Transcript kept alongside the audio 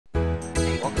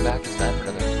welcome back. It's time for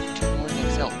another Dueling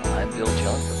Excel. I'm Bill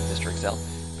John from Mr. Excel.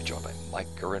 I'm joined by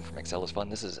Mike Girvin from Excel is Fun.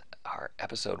 This is our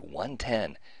episode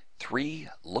 110, 3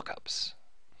 lookups.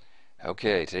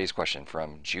 Okay, today's question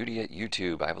from Judy at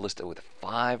YouTube. I have a list with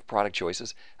 5 product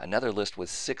choices, another list with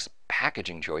 6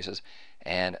 packaging choices,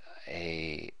 and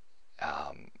a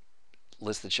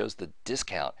list that shows the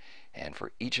discount. And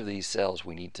for each of these cells,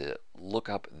 we need to look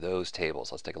up those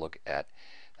tables. Let's take a look at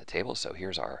the table. So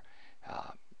here's our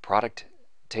product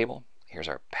table, here's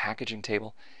our packaging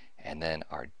table, and then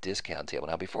our discount table.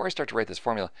 Now before I start to write this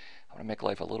formula, I'm going to make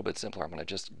life a little bit simpler. I'm going to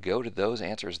just go to those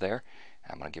answers there.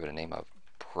 I'm going to give it a name of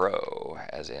Pro,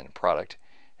 as in product,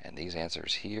 and these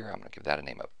answers here, I'm going to give that a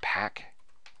name of Pack.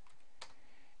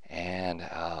 And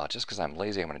just because I'm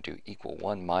lazy, I'm going to do equal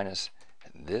 1 minus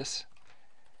this.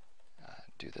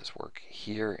 Do this work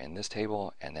here in this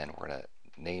table, and then we're going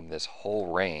to name this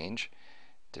whole range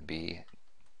to be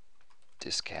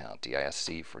discount,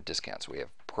 DISC for discount. So we have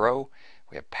Pro,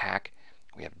 we have Pack,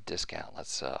 we have discount.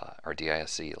 Let's or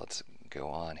DISC. Let's go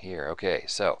on here. Okay,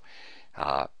 so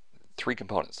 3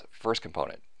 components. First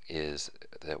component is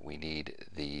that we need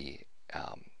the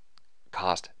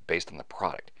cost based on the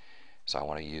product. So I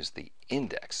want to use the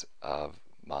index of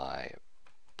my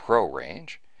Pro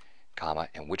range, comma,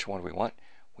 and which one do we want?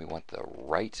 We want the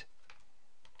right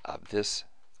of this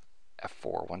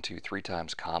F4, 1, 2, 3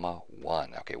 times, comma,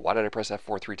 1. Okay, why did I press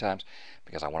F4 3 times?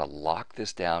 Because I want to lock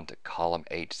this down to column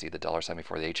H. See the $sign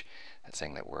before the H? That's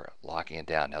saying that we're locking it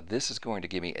down. Now this is going to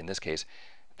give me, in this case,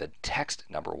 the text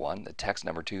number 1, the text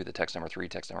number 2, the text number 3,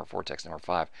 text number 4, text number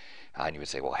 5. And you would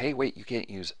say, well, hey, wait, you can't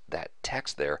use that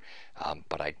text there.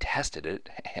 But I tested it,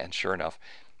 and sure enough,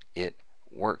 it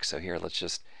works. So here, let's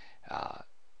just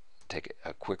take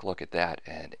a quick look at that,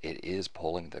 and it is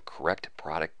pulling the correct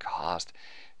product cost.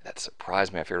 That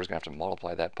surprised me. I figured I was going to have to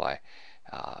multiply that by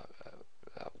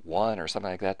 1 or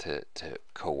something like that to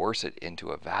coerce it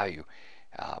into a value,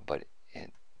 but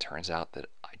it turns out that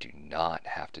I do not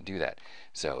have to do that.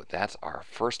 So that's our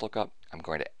first lookup. I'm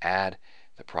going to add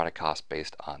the product cost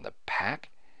based on the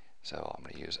pack. So I'm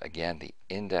going to use, again, the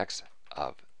index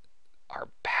of our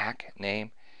pack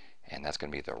name, and that's going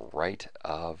to be the right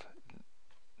of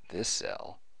this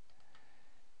cell,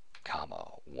 comma,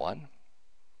 1.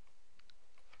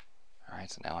 All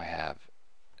right, so now I have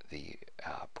the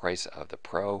price of the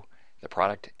Pro, the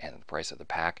product, and the price of the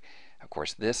pack. Of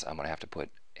course, this I'm going to have to put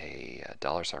a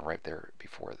 $sign right there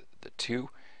before the 2.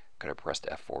 Could have pressed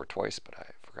F4 twice, but I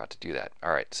forgot to do that.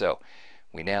 All right, so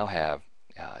we now have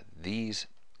these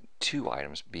 2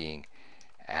 items being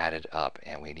added up,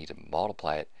 and we need to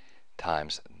multiply it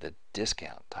times the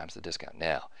discount,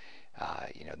 Now,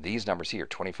 you know, these numbers here,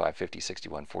 25, 50,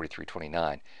 61, 43,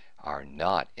 29, are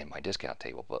not in my discount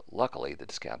table, but luckily the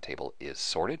discount table is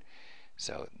sorted.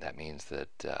 So that means that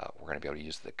we're going to be able to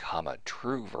use the comma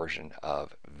true version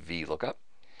of VLOOKUP.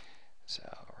 So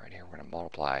right here, we're going to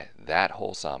multiply that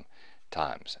whole sum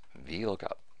times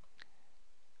VLOOKUP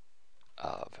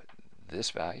of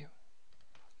this value.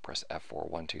 Press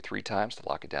F4 1, 2, 3 times to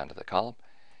lock it down to the column.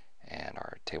 And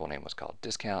our table name was called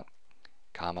discount,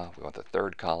 comma, we want the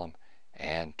 3rd column,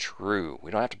 and true.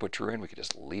 We don't have to put true in, we could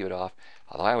just leave it off.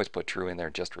 Although I always put true in there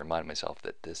just to remind myself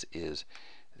that this is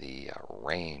the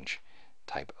range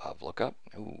type of lookup.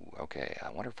 Ooh, okay, I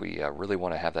wonder if we really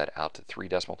want to have that out to 3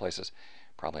 decimal places.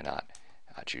 Probably not.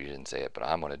 Judy didn't say it, but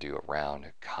I'm going to do a round,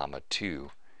 comma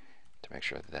 2 to make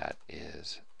sure that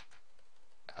is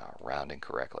rounding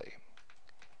correctly.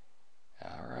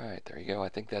 All right, there you go. I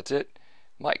think that's it.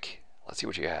 Mike, let's see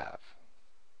what you have.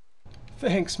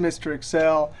 Thanks, Mr.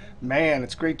 Excel. Man,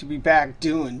 it's great to be back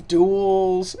doing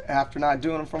duels after not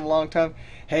doing them for a long time.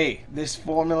 Hey, this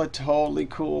formula totally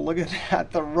cool. Look at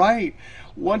that, the right.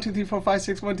 1, 2, 3, 4, 5,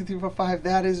 6, 1, 2, 3, 4, 5.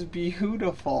 That is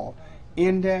beautiful.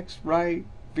 Index, right,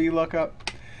 VLOOKUP.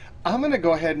 I'm going to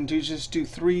go ahead and just do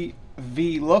 3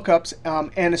 VLOOKUPs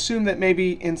and assume that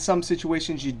maybe in some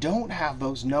situations you don't have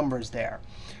those numbers there.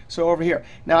 So over here,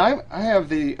 now I have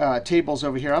the tables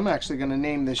over here. I'm actually going to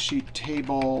name this sheet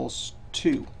Tables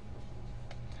 2.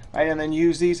 Right, and then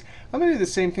use these. I'm going to do the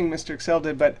same thing Mr. Excel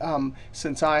did, but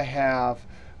since I'm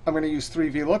going to use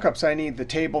 3 VLOOKUPs, I need the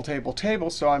table, table, table.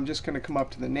 So I'm just going to come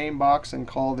up to the name box and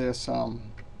call this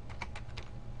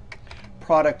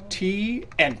product T,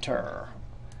 enter.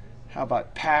 How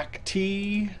about pack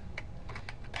T?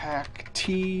 Pack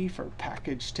T for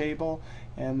package table.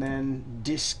 And then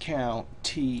discount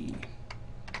T.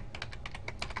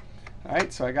 All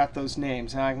right, so I got those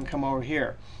names. Now I can come over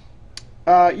here.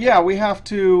 Yeah, we have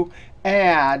to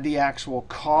add the actual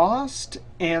cost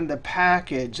and the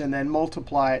package and then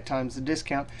multiply it times the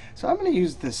discount. So I'm going to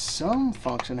use the sum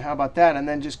function. How about that? And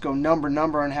then just go number,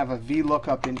 number, and have a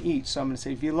VLOOKUP in each. So I'm going to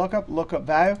say VLOOKUP, lookup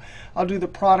value. I'll do the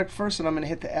product first, and I'm going to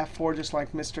hit the F4 just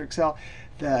like Mr. Excel.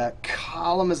 The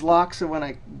column is locked, so when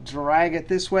I drag it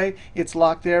this way, it's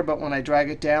locked there. But when I drag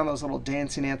it down, those little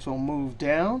dancing ants will move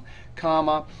down,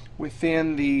 comma,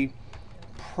 within the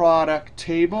product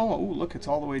table. Oh, look, it's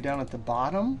all the way down at the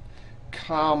bottom.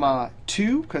 Comma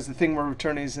 2, because the thing we're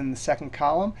returning is in the second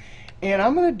column. And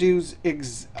I'm going to do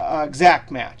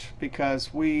exact match, because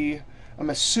I'm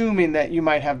assuming that you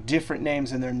might have different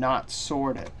names and they're not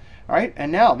sorted. All right, and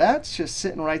now that's just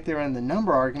sitting right there in the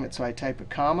number argument. So I type a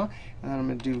comma, and then I'm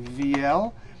going to do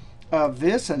VL of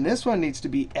this. And this one needs to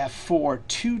be F4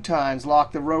 2 times.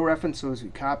 Lock the row reference. So as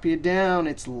we copy it down,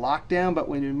 it's locked down. But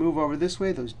when you move over this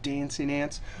way, those dancing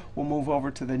ants will move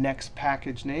over to the next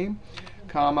package name,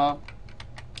 comma.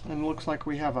 And it looks like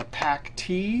we have a pack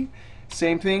T.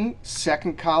 Same thing.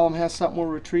 Second column has something we're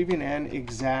retrieving, and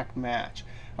exact match.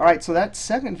 All right, so that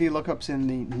second VLOOKUP's in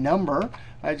the number.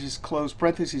 I just close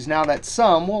parentheses. Now that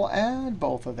sum, we'll add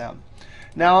both of them.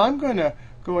 Now I'm going to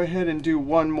go ahead and do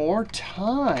one more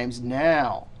times.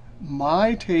 Now,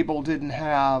 my table didn't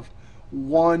have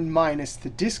 1 minus the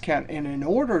discount. And in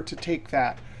order to take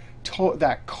that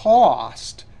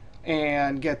cost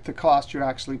and get the cost you're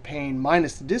actually paying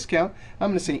minus the discount, I'm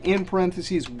going to say in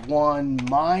parentheses 1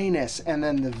 minus, and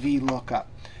then the VLOOKUP.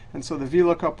 And so the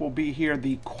VLOOKUP will be here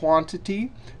the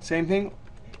quantity. Same thing,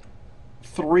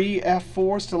 3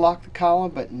 F4s to lock the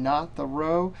column, but not the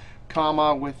row,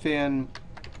 comma, within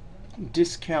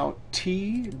discount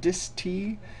T, dis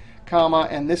T, comma,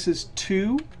 and this is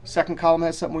 2. Second column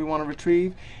has something we want to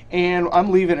retrieve. And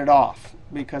I'm leaving it off,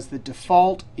 because the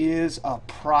default is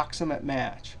approximate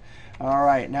match. All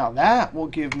right, now that will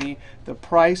give me the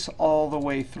price all the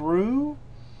way through,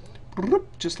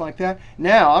 just like that.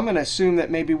 Now I'm going to assume that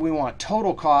maybe we want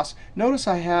total cost. Notice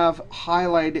I have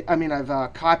highlighted,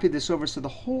 I've copied this over so the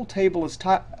whole table is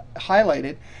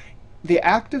highlighted. The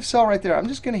active cell right there, I'm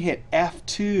just going to hit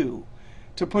F2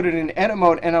 to put it in edit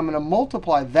mode, and I'm going to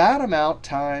multiply that amount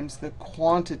times the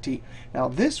quantity. Now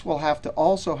this will have to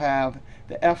also have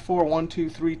the F4 1, 2,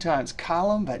 3 times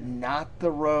column, but not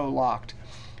the row locked.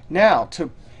 Now,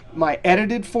 to my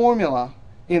edited formula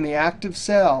in the active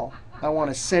cell, I want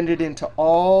to send it into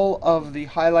all of the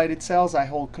highlighted cells. I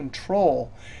hold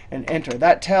Control and Enter.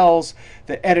 That tells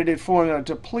the edited formula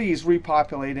to please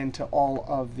repopulate into all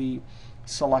of the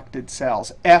selected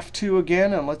cells. F2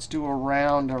 again, and let's do a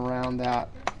round around that.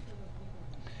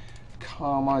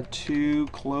 Comma 2,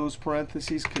 close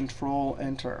parentheses, Control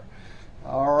Enter.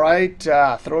 All right,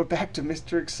 throw it back to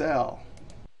Mr. Excel.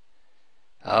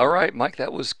 All right, Mike,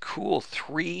 that was cool.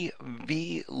 3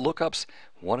 VLOOKUPs,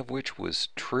 one of which was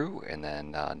true, and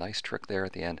then a nice trick there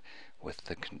at the end with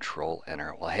the Control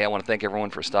Enter. Well, hey, I want to thank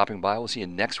everyone for stopping by. We'll see you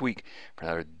next week for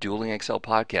another Dueling Excel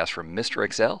podcast from Mr.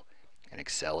 Excel, and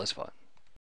Excel is fun.